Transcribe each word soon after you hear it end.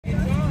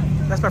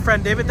That's my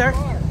friend David there.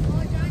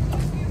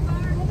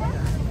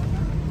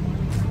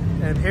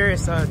 And here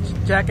is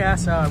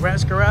Jackass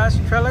Ranch Garage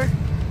trailer.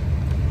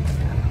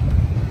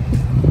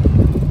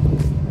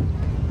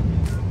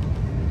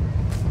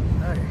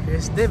 Alright,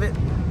 here's David.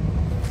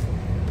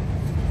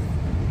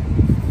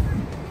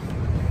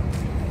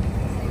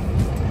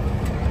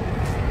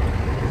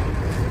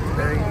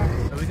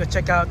 So we go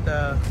check out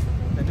the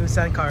new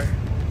sand car.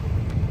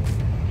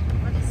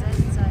 What is that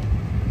inside?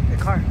 The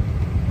car.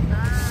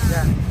 Ah.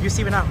 Yeah, you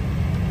see it now.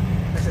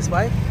 That's his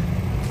wife.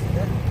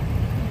 Yeah.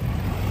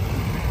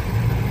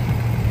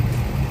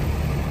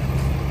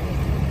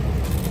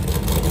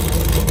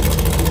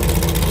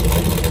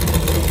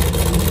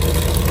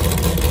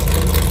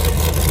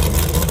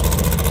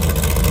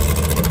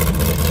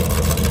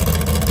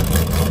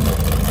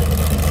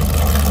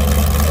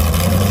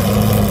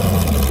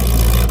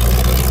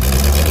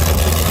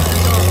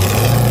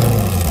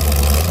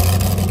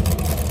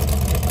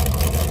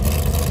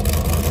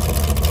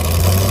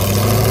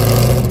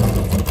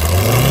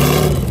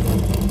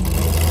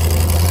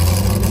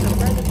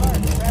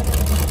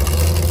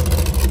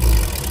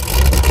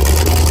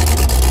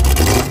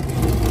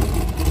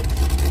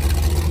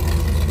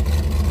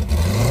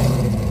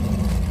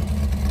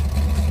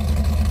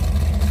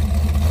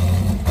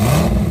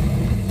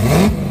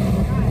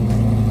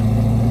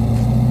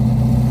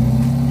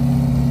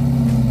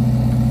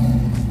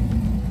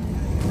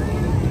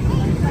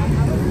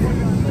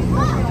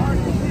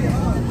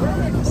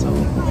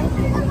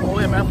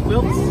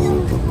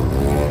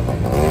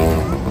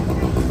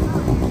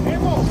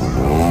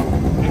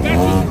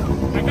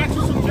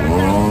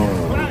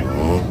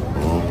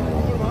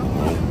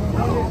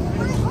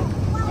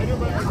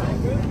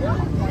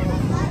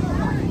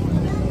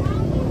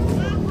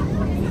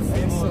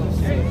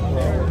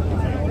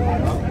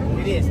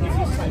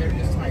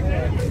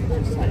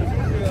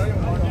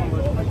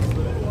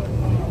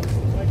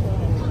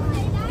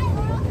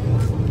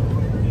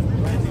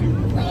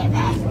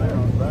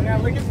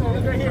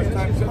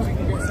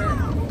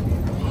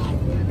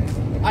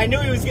 I knew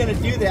he was gonna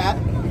do that.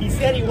 He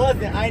said he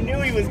wasn't. I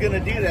knew he was gonna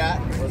do that.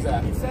 What's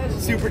that?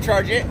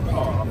 Supercharge it.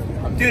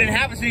 Dude, it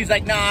happens to me. He's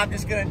like, nah, I'm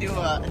just gonna do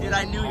a. Dude,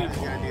 I knew he was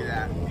gonna do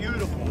that.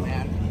 Beautiful,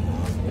 man.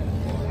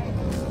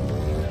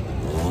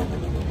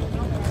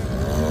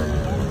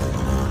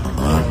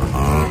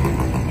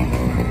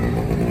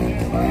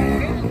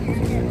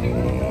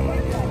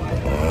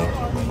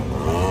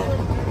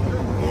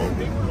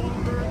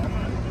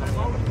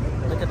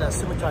 Look at that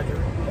supercharger.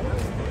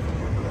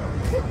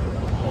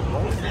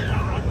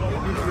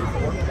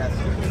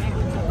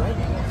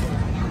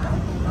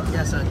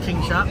 Yes, a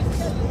King shop.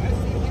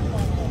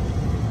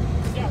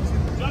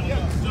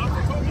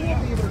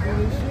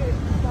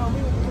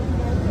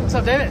 What's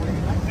up, David?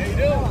 How you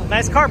doing?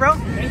 Nice car, bro.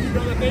 Thank you,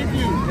 brother. Thank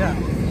you. Yeah.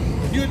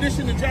 New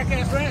addition to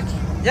Jackass Ranch.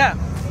 Yeah.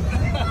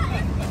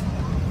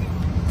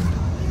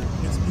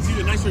 It's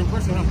even nicer in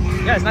person, huh?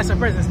 Yeah, it's nicer in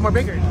person. It's more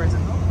bigger in person.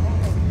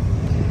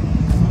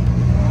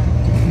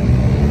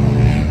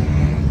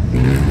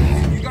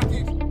 You got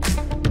these?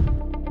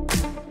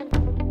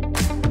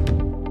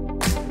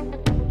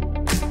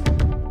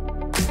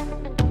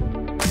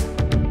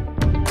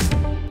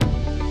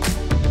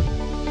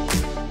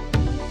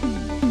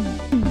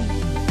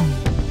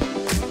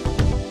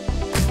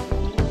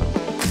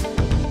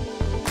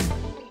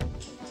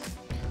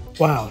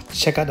 Wow,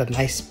 check out the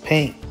nice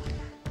paint.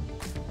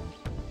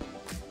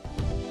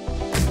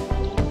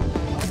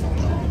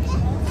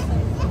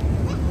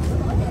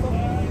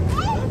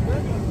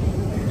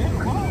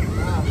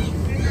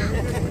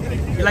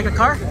 You like the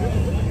car?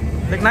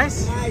 Look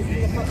nice?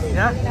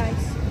 Yeah?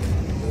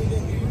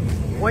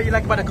 What do you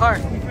like about the car?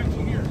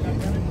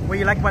 What do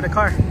you like about the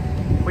car?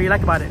 What do you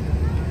like about it?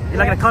 You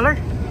like the color?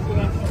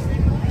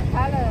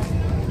 Color.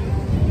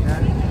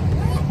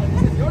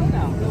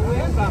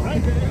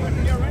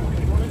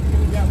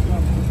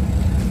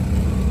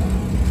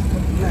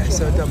 Alright,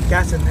 so dump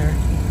gas in there.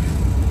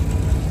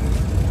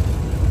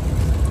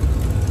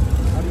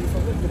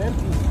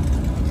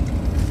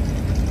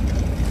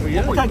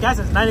 What kind of gas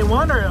is it?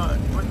 91 or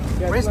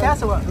race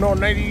gas or what? No,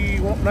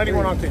 91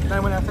 octane.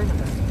 91 octane.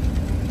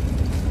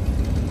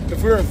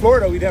 If we were in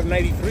Florida, we'd have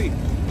 93.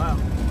 Wow.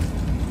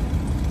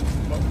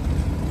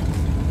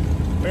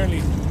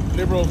 Apparently,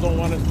 liberals don't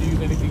want us to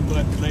use anything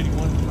but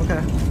 91.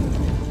 Okay.